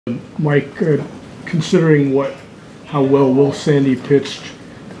Mike, considering how well Will Sandy pitched,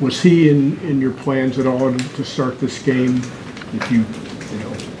 was he in your plans at all to start this game? If you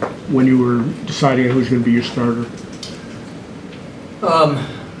know, when you were deciding who's going to be your starter?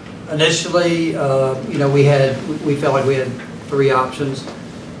 Initially, you know, we felt like we had three options: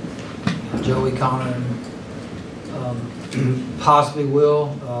 Joey, Connor, and possibly Will.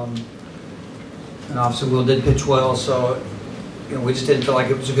 And obviously, Will did pitch well, so you know, we just didn't feel like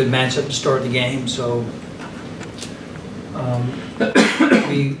it was a good matchup to start the game. So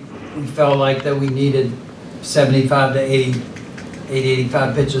we felt like that we needed 75 to 80,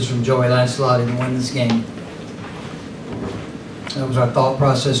 85 pitches from Joey Lancellotti to win this game. That was our thought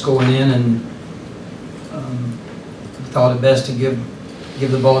process going in, and we thought it best to give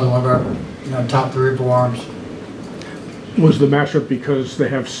the ball to one of our top 3 or 4 arms. Was the matchup because they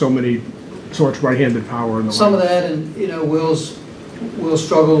have so much right-handed power in the some of that, and you know, Will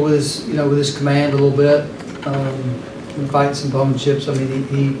struggled with his command a little bit, fighting some bone chips. I mean,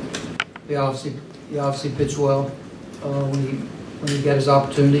 he obviously pitched well when he got his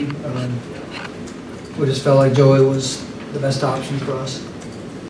opportunity. We just felt like Joey was the best option for us.